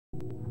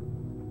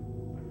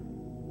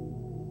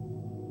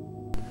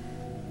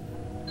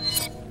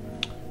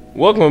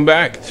Welcome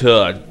back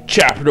to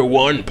Chapter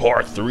 1,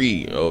 Part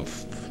 3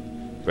 of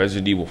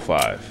Resident Evil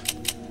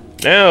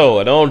 5. Now,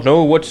 I don't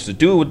know what to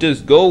do with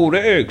this gold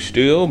egg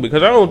still,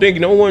 because I don't think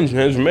no one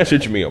has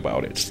messaged me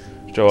about it.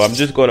 So I'm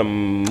just going to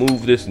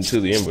move this into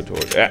the inventory.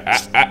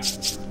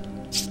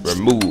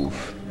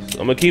 Remove.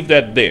 So I'm going to keep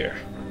that there.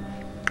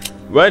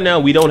 Right now,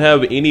 we don't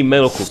have any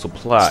medical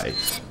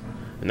supplies.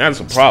 And that's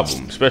a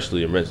problem,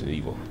 especially in Resident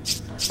Evil.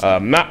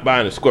 I'm not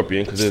buying a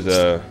Scorpion, because there's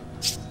a...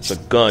 It's a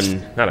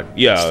gun, not a,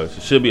 yeah, it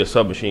should be a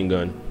submachine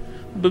gun.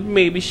 But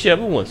maybe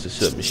Sheva wants a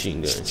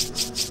submachine gun.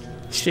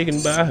 She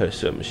can buy her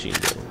submachine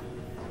gun.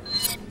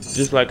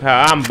 Just like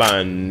how I'm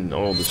buying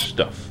all this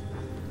stuff.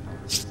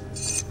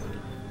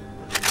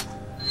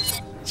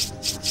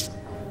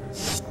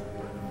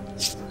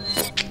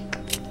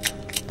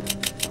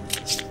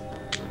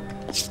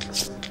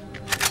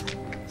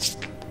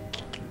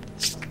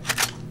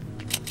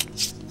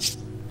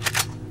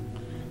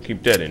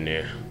 Keep that in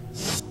there.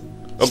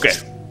 Okay.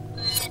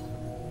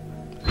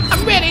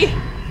 I'm ready.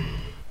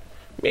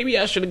 Maybe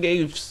I should have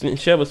gave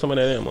Sheva some of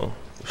that ammo.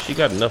 She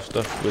got enough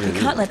stuff with it. We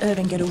can't let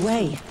Irving get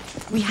away.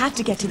 We have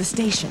to get to the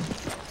station.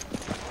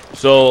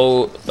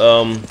 So,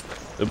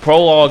 the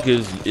prologue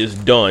is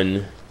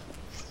done.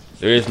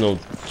 There is no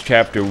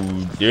chapter.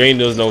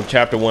 There's no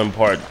chapter 1,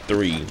 part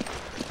 3.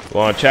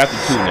 We're on chapter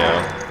 2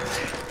 now.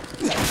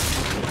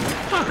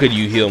 How could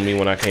you heal me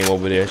when I came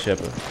over there,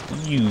 Sheva?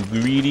 You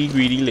greedy,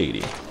 greedy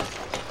lady.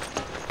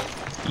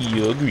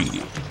 You're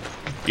greedy.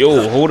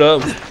 Yo, hold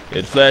up.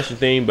 That flashing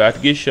thing about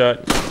to get shot.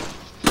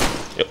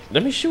 Yo,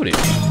 let me shoot it.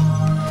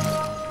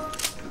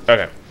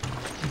 Okay.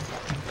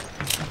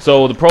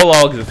 So the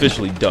prologue is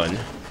officially done.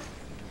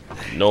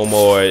 No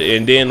more.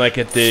 And then like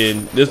at the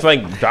there's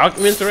like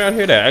documents around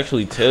here that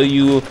actually tell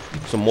you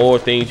some more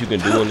things you can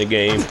do in the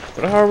game.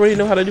 But I already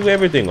know how to do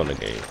everything on the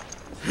game.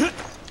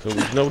 So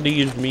there's no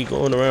need for me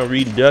going around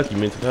reading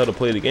documents of how to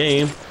play the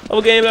game of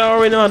a game that I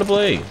already know how to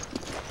play.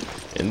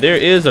 And there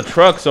is a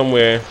truck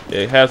somewhere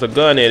that has a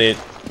gun in it.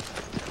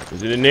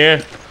 Is it in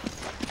there?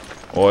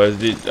 Or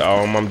is it,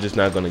 I'm just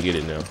not gonna get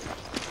it now.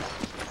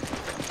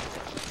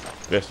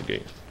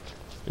 Investigate.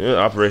 Yeah,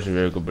 Operation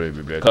Vehicle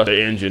Baby Back.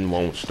 The engine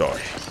won't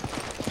start.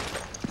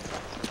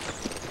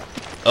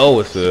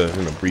 Oh, it's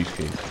in a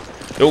briefcase.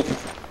 Nope,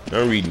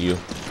 I'm reading you.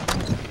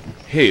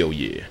 Hell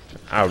yeah.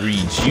 I'll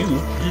read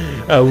you.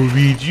 I will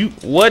read you.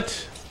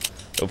 What?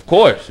 Of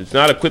course, it's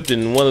not equipped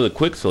in one of the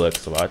quick select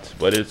slots,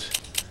 but it's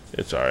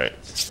alright.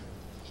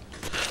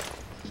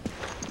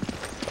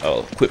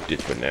 I'll equip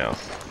it for now.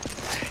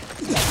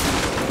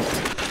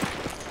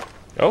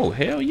 Oh,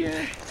 hell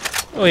yeah.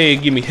 Go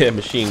ahead, give me that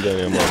machine gun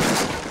ammo.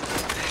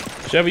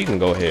 Sheva, you can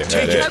go ahead.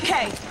 Have that.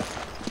 Okay.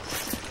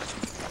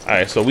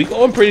 Alright, so we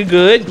going pretty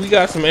good. We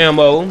got some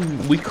ammo.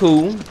 We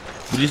cool.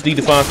 We just need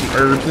to find some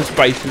herbs and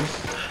spices.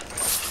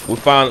 We'll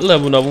find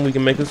 11 of them. We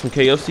can make us some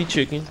KFC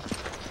chicken.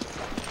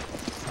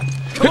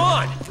 Come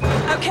on.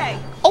 Okay.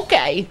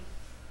 Okay.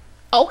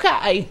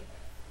 Okay.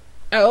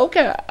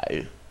 Okay.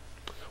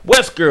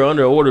 Wesker,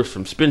 under orders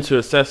from Spencer,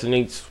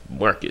 assassinates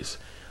Marcus.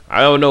 I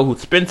don't know who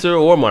Spencer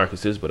or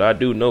Marcus is, but I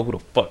do know who the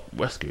fuck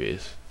Wesker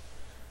is.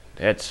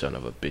 That son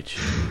of a bitch.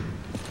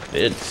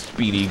 That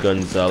Speedy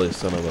Gonzalez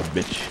son of a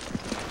bitch.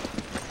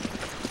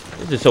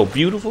 This is so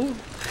beautiful.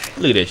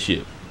 Look at that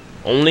ship.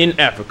 Only in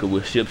Africa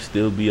will ships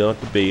still be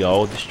out the bay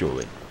all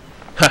destroyed.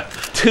 Ha!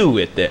 2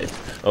 at that.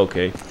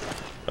 Okay.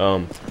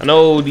 I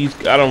know these.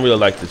 I don't really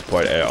like this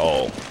part at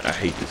all. I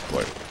hate this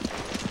part.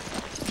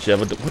 Sheva,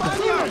 what the fuck?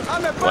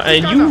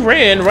 And you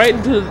ran right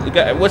into the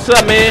guy. What's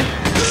up, man?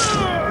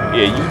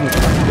 Yeah, you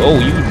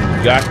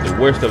got the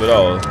worst of it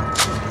all.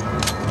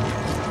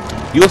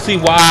 You'll see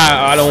why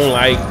I don't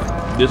like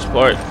this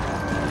part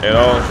at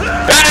all.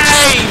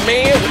 Hey,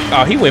 man!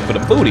 Oh, he went for the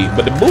booty,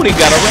 but the booty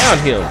got around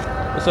him.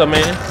 What's up,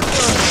 man?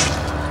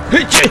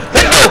 Take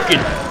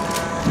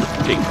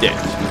that.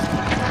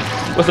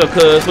 What's up,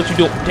 cuz? What you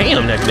doing?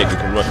 Damn, that nigga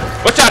can run.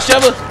 Watch out,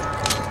 Sheva!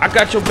 I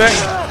got your back.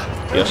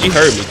 Yeah, she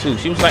heard me too.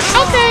 She was like,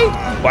 okay.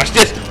 Watch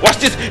this. Watch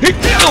this.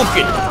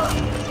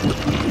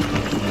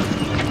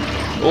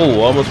 Oh,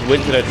 almost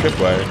went to that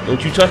tripwire.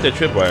 Don't you touch that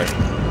tripwire.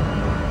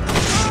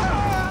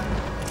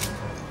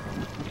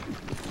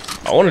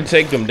 I want to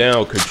take them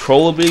down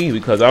controllably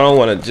because I don't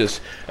want to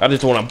just, I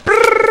just want to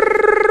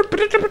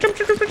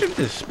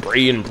just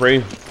spray and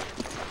pray.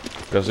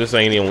 Because this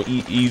ain't on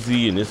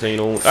easy and this ain't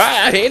on,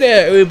 I hate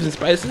that herbs and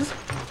spices.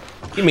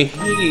 Give me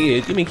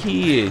head, give me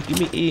kid, give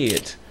me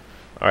it.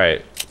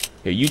 Alright.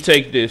 Here, you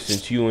take this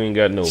since you ain't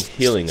got no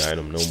healing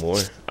item no more.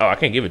 Oh, I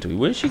can't give it to you.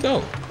 Where'd she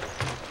go?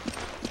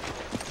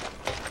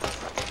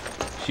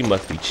 She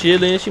must be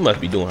chilling. She must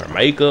be doing her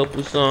makeup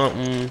or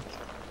something.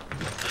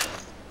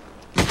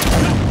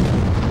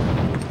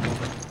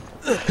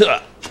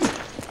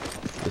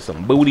 There's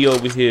some booty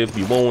over here if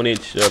you want it,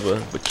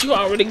 Sheva. But you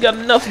already got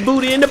enough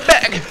booty in the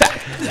back.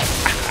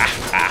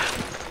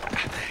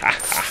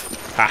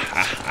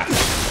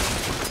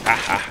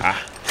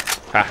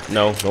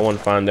 No one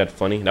find that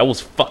funny. That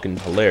was fucking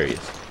hilarious.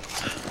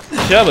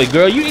 Sheva,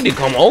 girl, you need to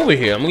come over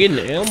here. I'm getting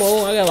the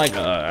ammo. I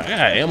got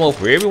ammo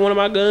for every one of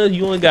my guns.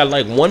 You only got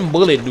like one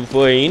bullet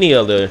for any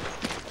other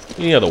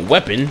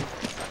weapon.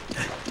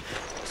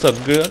 What's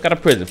up, girl? I got a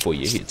present for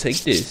you. Here, take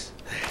this.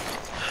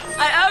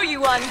 I owe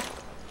you one.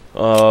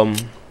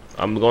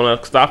 I'm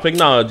gonna stop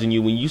acknowledging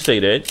you when you say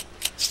that.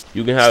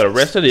 You can have the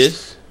rest of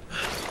this.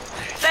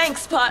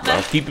 Thanks, partner.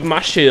 I'm keeping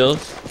my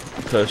shells,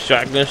 because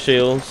shotgun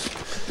shells,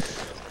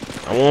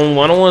 I don't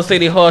want to say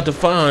they're hard to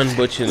find,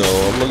 but you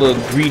know, I'm a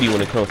little greedy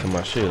when it comes to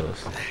my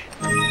shells.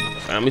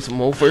 Find me some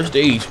more first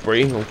aid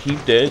spray. I'm gonna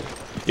keep that.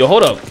 Yo,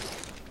 hold up.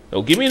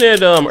 Yo, give me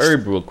that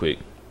herb real quick.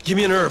 Give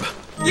me an herb.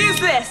 Use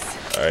this.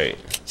 Alright.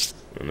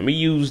 Let me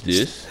use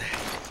this.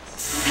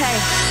 Hey.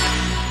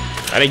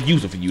 I didn't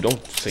use it for you.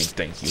 Don't say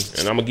thank you.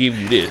 And I'm gonna give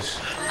you this.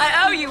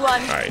 I owe you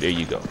one. Alright, there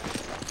you go.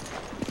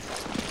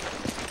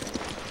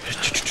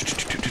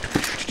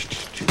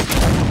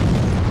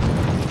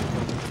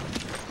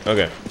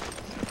 Okay.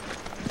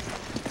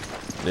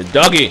 The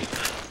doggy.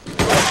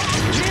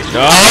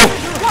 No.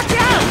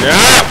 No.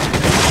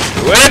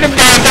 Where did them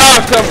damn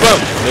dogs come from?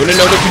 No.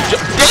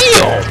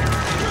 Damn.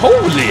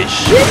 Holy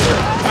shit.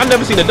 I've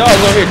never seen a dog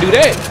on here do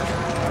that.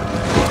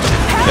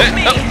 I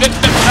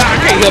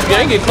can't help you.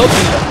 I ain't getting close to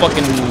these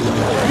fucking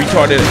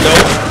retarded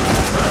dogs.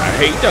 I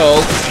hate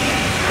dogs.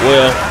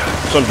 Well,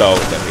 some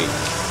dogs I hate.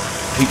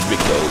 I hate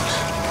big dogs.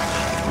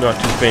 Not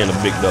too fan of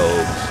big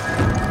dogs.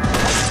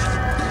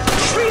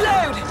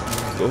 Reload.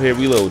 Go ahead,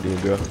 reload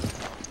then, girl.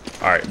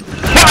 Alright.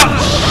 Oh,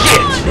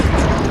 shit!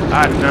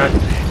 I did not.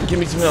 Give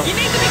me some help. You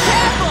need to be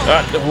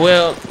careful.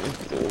 Well,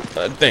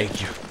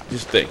 thank you.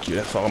 Just thank you.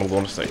 That's all I'm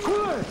gonna say.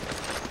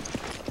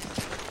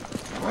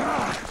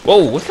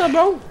 Whoa, what's up,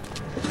 bro?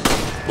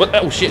 What?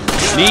 Oh shit!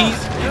 Knees.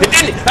 And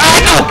then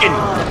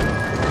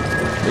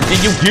and then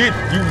you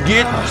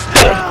get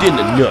stomped in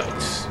the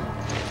nuts.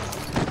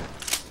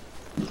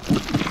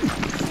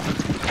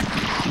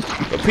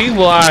 The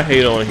people I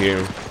hate on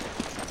here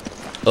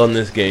on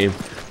this game,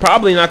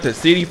 probably not the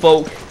city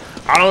folk.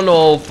 I don't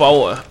know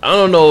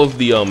if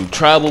the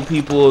tribal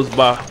people is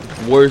by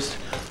worse.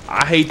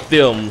 I hate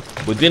them,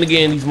 but then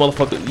again, these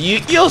motherfuckers,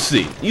 you'll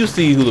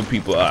see who the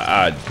people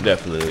I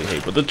definitely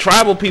hate. But the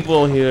tribal people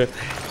on here,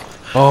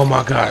 oh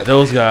my god,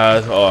 those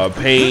guys are a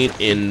pain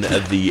in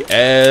the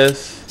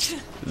ass.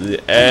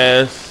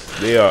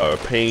 They are a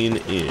pain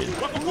in.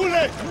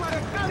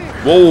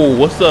 Whoa,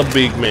 what's up,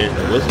 big man?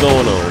 What's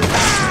going on?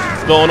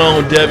 What's going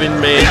on, Devin,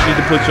 man? You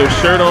need to put your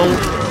shirt on.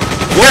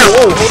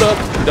 Whoa, hold up,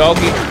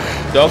 doggy.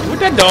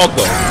 Where'd that dog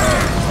go?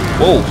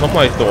 Whoa,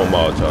 somebody's throwing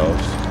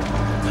Molotovs.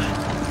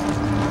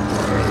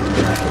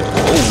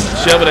 Oh,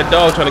 Sheva, that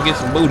dog trying to get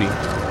some booty.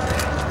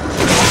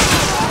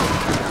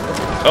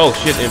 Oh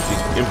shit, empty.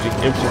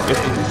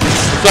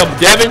 What's up,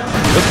 Devin?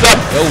 What's up?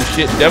 Oh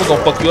shit, Devin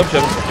gonna fuck you up,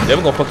 Sheva.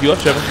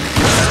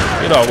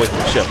 Get all the way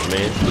from Sheva,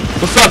 man.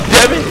 What's up,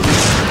 Devin?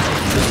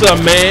 What's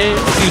up, man?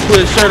 He put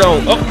his shirt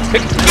on. Oh,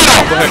 hey, get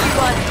off of here.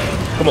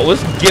 Come on,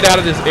 let's get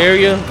out of this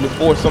area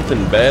before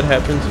something bad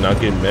happens and I'll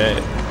get mad.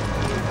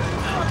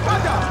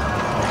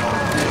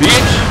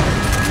 Bitch!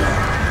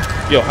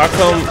 Yo, how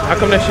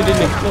come that shit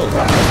didn't explode?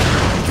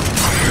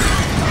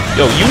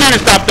 Yo, you need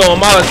to stop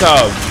throwing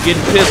Molotovs. You're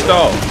getting pissed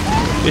off.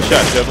 Good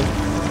shot, Sheva.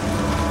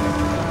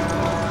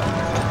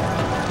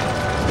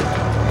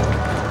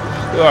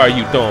 Where are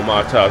you throwing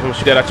Molotovs? I'm gonna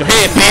shoot that out your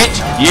hand, bitch!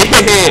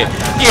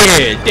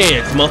 Yeah,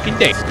 dance, monkey,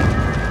 dance.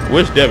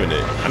 Where's Devin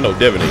at? I know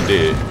Devin ain't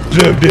dead.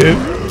 Devin?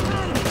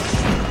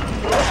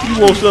 You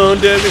want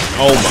some, Devin?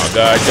 Oh my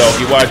god,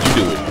 doggy, why'd you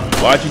do it?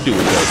 Doggy?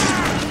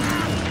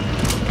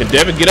 Can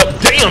Devin get up?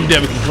 Damn,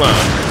 Devin can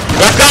climb.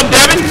 Back up,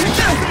 Devin!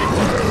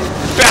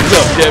 Back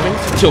up, Devin.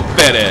 Sit your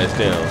fat ass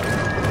down.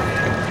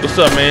 What's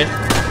up, man?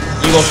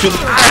 You gonna shoot me?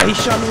 Ah, he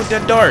shot me with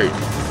that dart.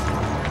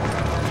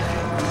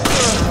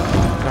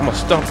 I'ma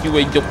stomp you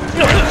with your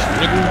nuts,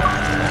 nigga.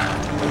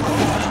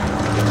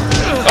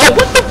 Oh,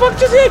 what the fuck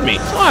just hit me?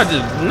 Oh, I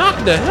just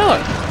knocked the hell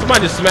out.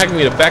 Somebody just smacked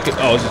me in the back of.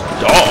 Oh, it's just a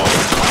dog.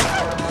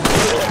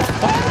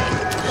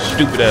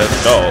 Stupid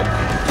ass dog.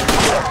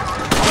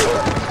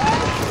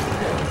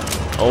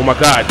 Oh my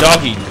god,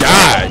 doggy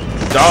died.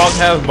 Dog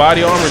has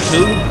body armor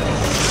too?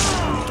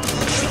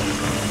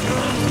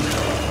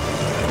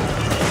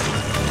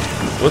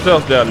 What's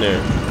else down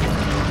there?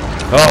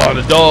 Oh,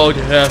 the dog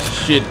has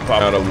shit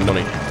pop out of him, don't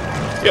he?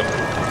 Yep,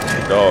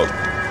 the dog.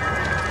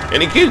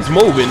 And he keeps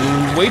moving,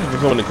 he's waiting for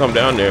someone to come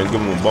down there and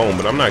give him a bone,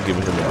 but I'm not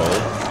giving him a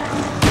bone.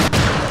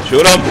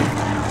 Shoot him!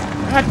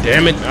 God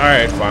damn it.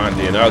 Alright, fine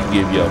then, I'll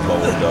give you a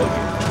bone,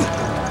 doggy.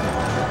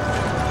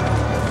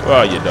 Where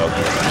are you,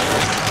 doggy?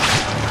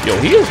 Yo,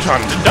 he is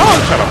trying to, the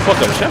dog trying to fuck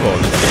up Sheva on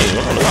this game. I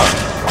don't know why.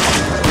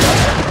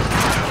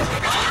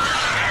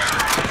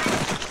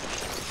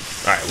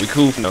 Alright, we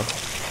cool now.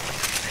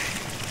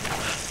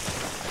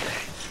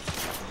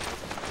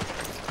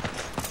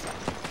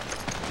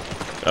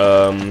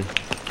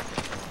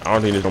 I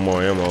don't think there's no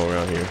more ammo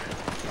around here.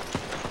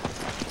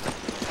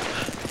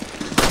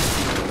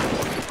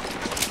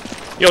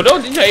 Yo,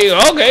 don't take,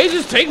 okay,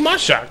 just take my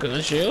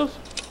shotgun shells.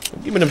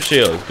 Give me them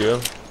shells,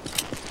 girl.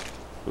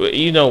 Well,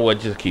 you know what?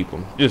 Just keep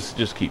them.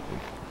 Just keep them.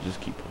 Just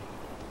keep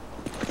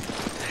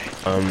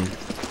them.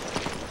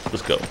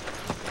 Let's go.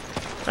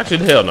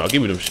 Actually, hell no.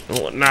 Give me them.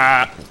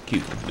 Nah.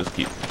 Keep them. Just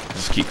keep them.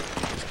 Just keep them.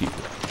 Just keep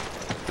them.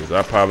 Because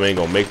I probably ain't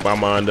gonna make my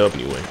mind up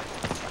anyway.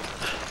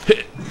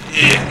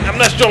 I'm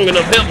not strong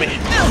enough. Help me.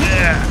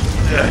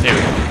 There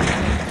we go.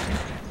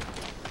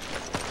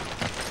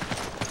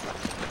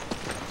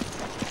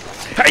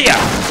 Hiya!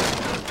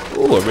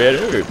 Ooh, a red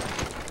herb.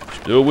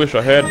 Still wish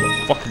I had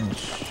my fucking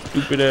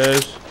stupid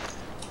ass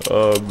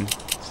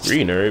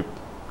green herb.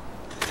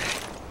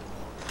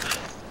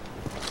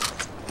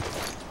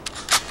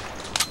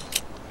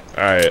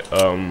 Alright,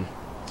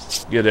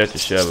 give that to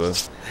Sheva.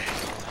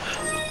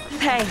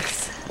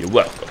 Thanks. You're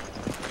welcome.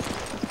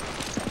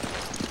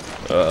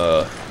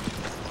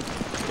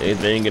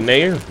 Anything in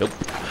there? Nope.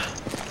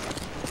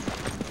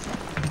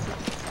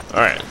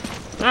 Alright.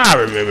 I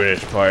remember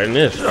this part, and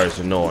this part's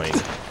annoying.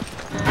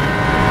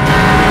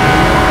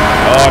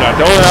 Oh, I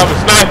don't have a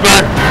sniper!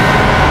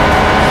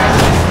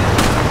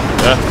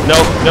 No.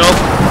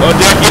 Oh,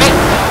 did I get it?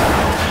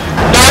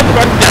 No,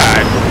 I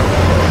died.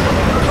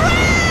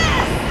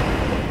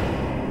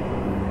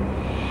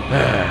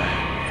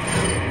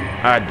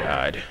 I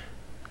died.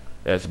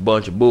 That's a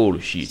bunch of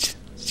bullshit.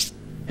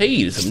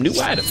 Hey, there's some new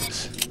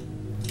items.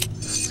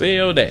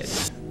 Sell that.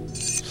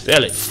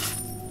 Sell it.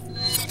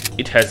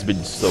 It has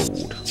been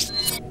sold.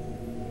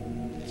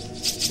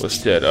 What's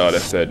that? Oh,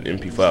 that's that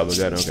MP5 I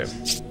got. Okay.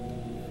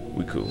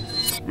 We cool.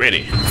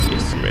 Ready.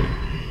 Yes, I'm ready.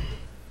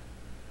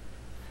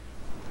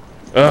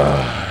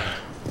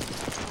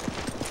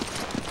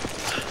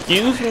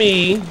 Excuse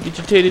me. Get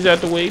your titties out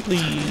the way,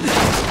 please.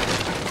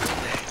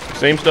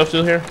 Same stuff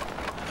still here?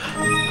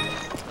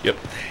 Yep.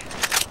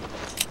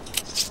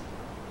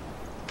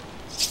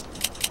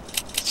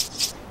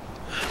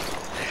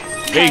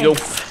 There you go.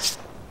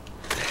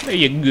 There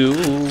you go.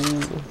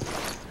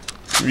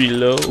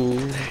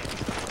 Reload.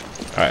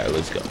 Alright,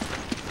 let's go.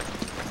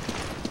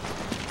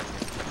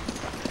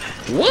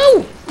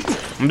 Whoa!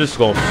 I'm just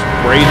gonna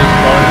spray this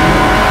car.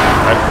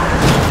 Right.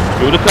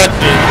 Do the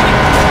cutscene.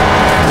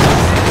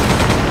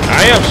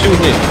 I am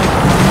shooting it.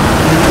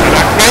 And I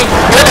can't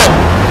kill him.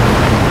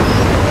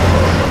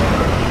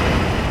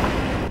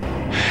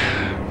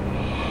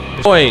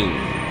 Annoying.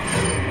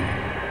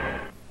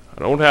 I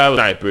don't have a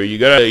sniper. You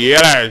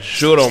gotta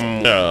shoot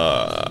him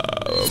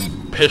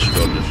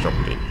pistol or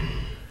something.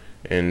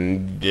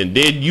 And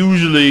then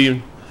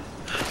usually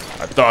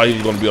I thought he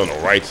was gonna be on the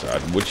right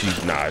side, which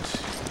he's not.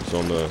 He's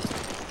on the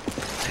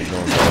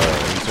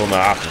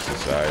opposite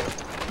side.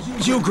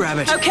 You grab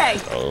it. Okay.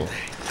 Oh,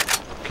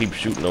 keep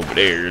shooting over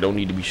there. Don't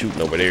need to be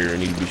shooting over there.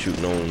 Need to be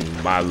shooting on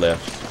my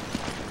left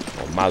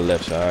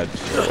side,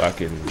 so I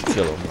can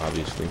kill him.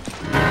 Obviously.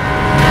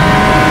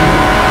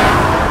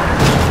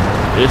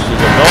 This is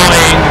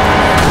annoying.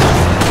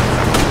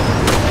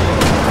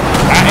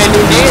 And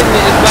then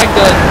it's like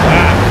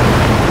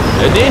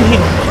and then he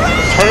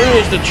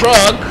turns the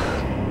truck.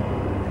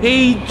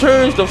 He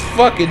turns the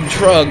fucking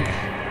truck.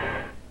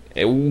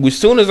 And as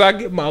soon as I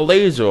get my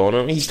laser on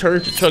him, he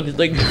turns the truck. He's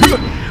like,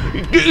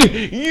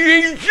 you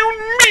ain't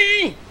shooting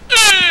me.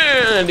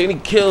 And then he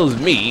kills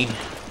me.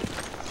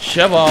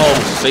 Shove all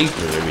safe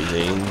and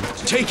everything.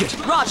 Take it.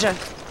 Roger.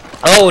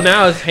 Oh,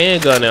 now it's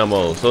handgun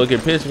ammo, so it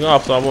can piss me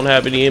off, so I won't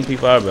have any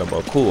MP5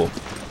 ammo. Cool.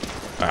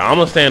 Alright, I'm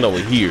gonna stand over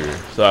here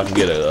so I can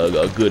get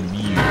a good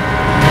view.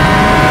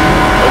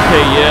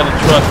 Okay, yeah, the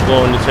truck's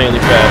going insanely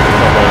fast.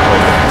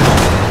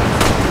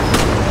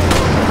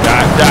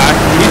 Die.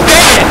 He's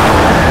dead!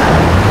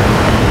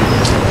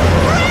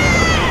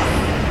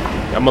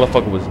 That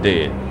motherfucker was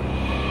dead.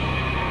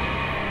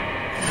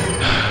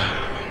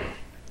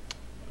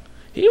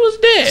 He was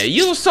dead.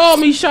 You saw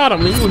me shot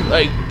him. He was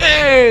like,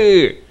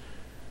 hey!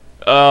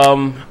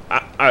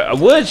 I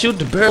would shoot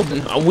the barrel.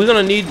 We're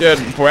gonna need that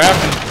for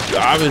after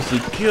obviously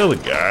kill the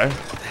guy.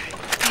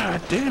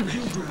 God damn it.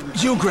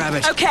 You grab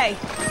it. Okay.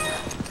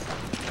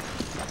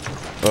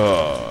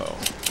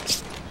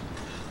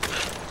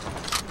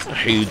 I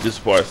hate this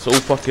part so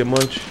fucking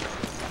much.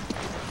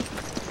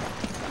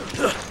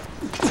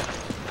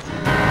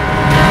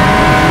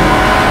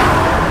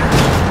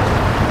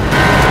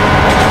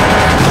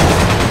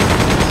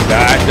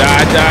 Die.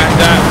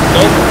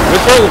 Nope.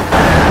 We're through.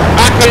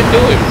 I can't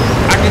do it.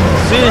 I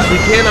seriously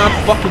cannot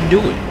fucking do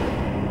it.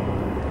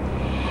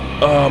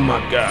 Oh my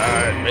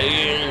god,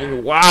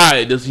 man.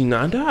 Why does he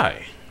not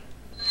die?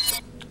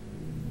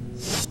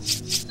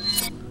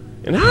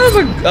 And how's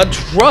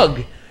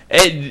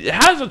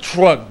a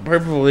truck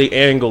perfectly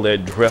angled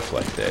at drift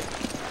like that?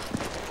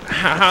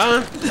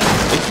 Huh?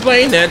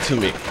 Explain that to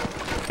me.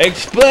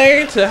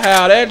 Explain to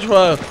how that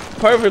truck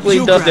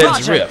perfectly does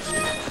that drift.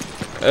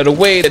 The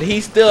way that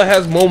he still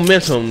has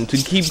momentum to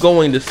keep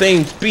going the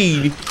same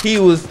speed he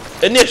was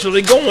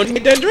initially going to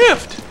get that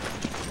drift.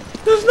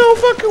 There's no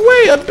fucking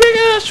way a big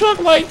ass truck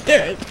like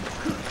that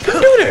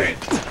can do that.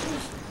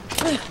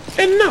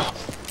 And no,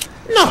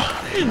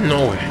 there's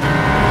no way.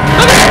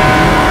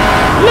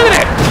 Look at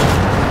that.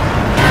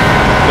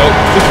 Nope,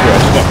 shoot the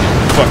barrel.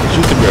 Fuck it,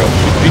 shoot the barrel.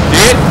 He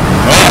dead?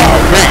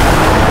 Oh, great.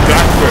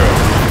 Shot the barrel.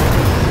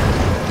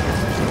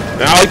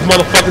 Now Now these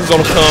motherfuckers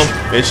gonna come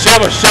and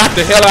Sheva shot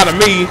the hell out of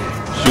me.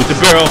 Shoot the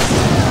barrel.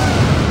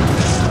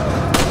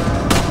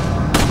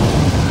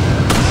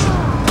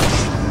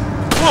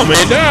 Come on,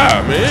 man,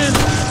 die, man.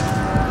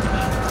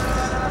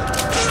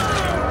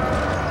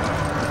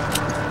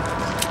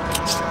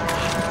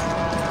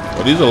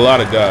 Well, these are a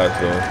lot of guys,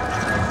 though.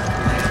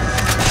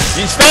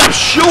 You stop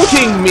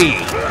shooting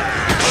me!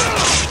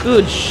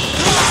 Good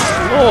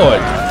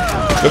Lord.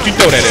 Don't you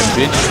throw that at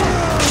me, bitch.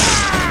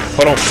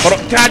 Hold on.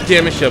 God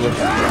damn it, Sheva.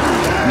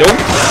 Nope.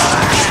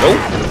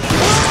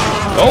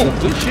 Oh,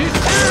 good shit.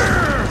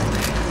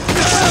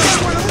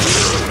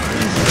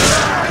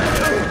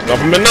 Stop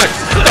him in the nuts.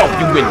 Stop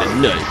you in the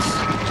nuts.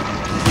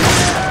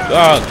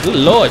 Oh, good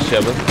Lord,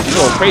 Sheva. You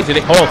going crazy.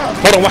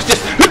 Hold on, watch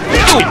this.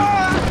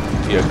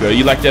 Yeah, girl,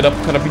 you like that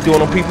uppercut I be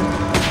doing on people?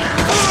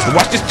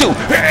 Watch this too.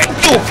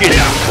 Joking.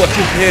 Bust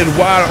his head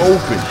wide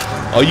open.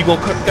 Oh, you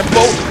gonna cut that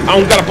bow? I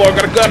don't got a bow, I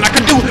got a gun. I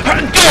can do it.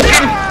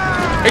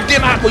 And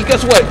then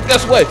guess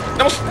what?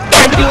 Now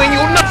stop you in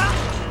your nuts.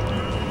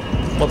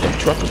 Mother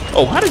trucker.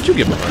 Oh, how did you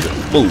get behind it?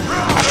 Move.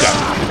 I got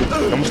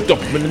it. I'm gonna stop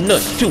him in the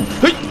nuts too.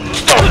 Hey,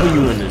 stop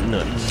you in the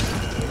nuts.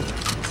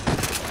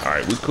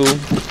 Alright, we cool.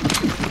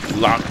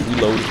 Locked, we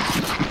loaded.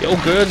 Yo,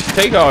 girl, just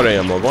take all the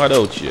ammo. Why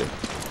don't you?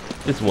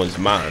 This one's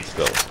mine,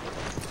 though.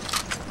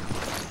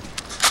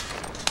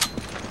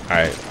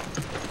 Alright.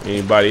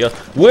 Anybody else?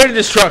 Where did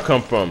this truck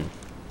come from?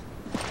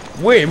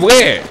 Where?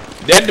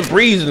 That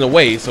debris is in the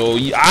way, so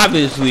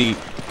obviously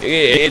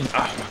oh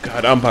my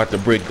god, I'm about to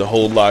break the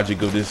whole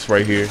logic of this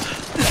right here.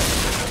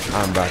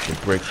 I'm about to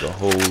break the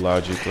whole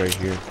logic right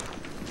here.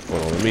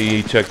 Hold on, let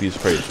me check these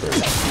crates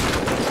first.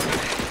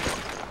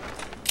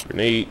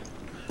 Grenade.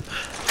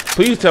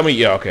 Please tell me,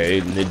 yeah, okay,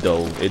 it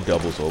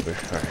doubles over.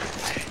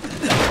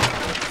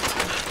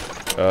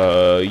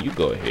 Alright. You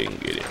go ahead and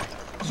get it.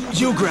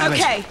 You grab it.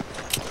 Okay.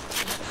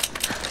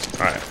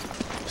 Alright.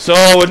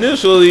 So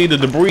initially the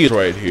debris is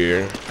right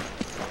here.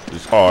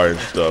 This car and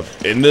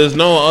stuff. And there's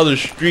no other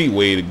street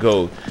way to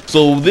go.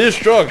 So this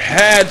truck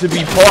had to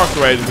be parked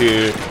right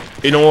here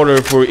in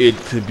order for it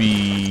to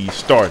be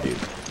started.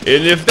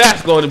 And if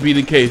that's going to be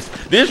the case,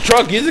 this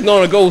truck isn't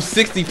going to go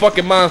 60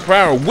 fucking miles per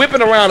hour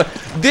whipping around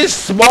this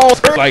small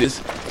turn like this.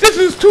 This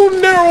is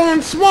too narrow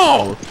and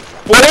small.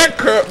 For that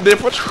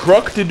for a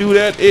truck to do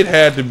that, it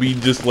had to be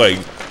just like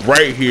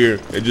right here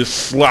and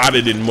just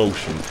slotted in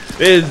motion.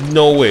 There's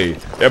no way.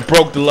 That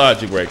broke the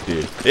logic right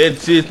there. It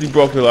seriously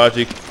broke the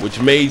logic, which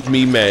made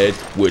me mad,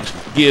 which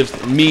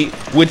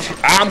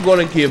I'm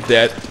gonna give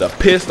that the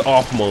pissed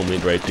off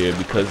moment right there,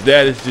 because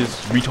that is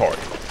just retarded.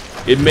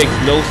 It makes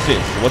no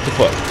sense. What the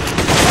fuck?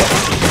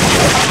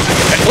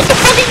 What the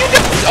fuck are you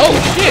doing? Oh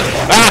shit!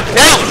 Ah,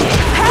 help!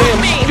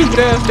 Damn, stupid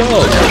ass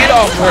dog. Get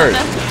off her.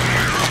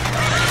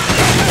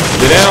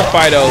 Sit down,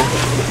 Fido.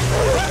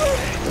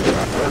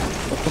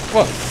 What the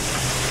fuck?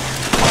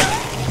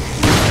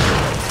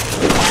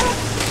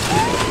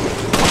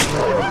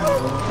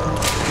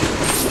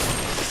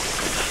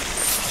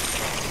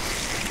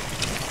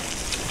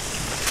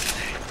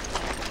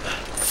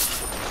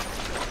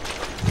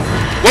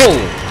 Whoa!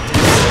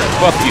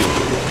 Fuck you.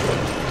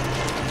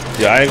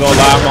 Yeah, I ain't gonna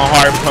lie, my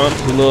heart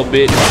pumps a little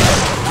bit. I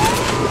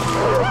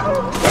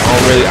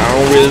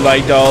don't really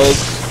like dogs.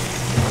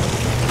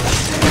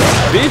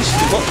 Bitch,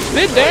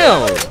 sit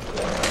down.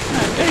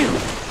 Damn.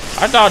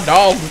 I thought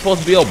dogs were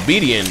supposed to be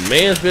obedient,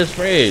 man's best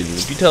friend.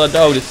 If you tell a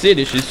dog to sit,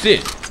 it should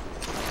sit.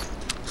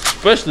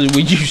 Especially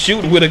when you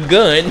shoot with a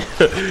gun.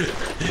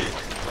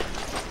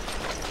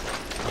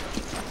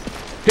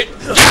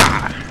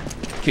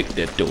 Kick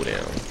that door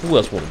down. Who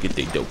else want to get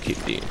their door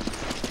kicked in?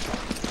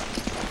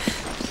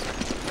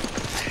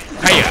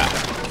 Hiya!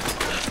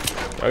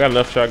 I got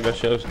enough shotgun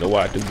shells? No,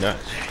 I do not.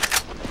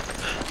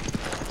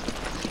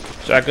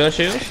 Shotgun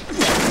shells?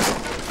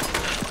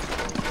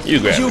 You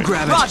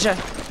grab it. Roger.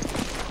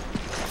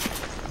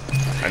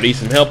 I need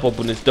some help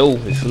opening this door.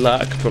 It's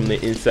locked from the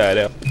inside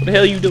out. What the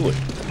hell are you doing?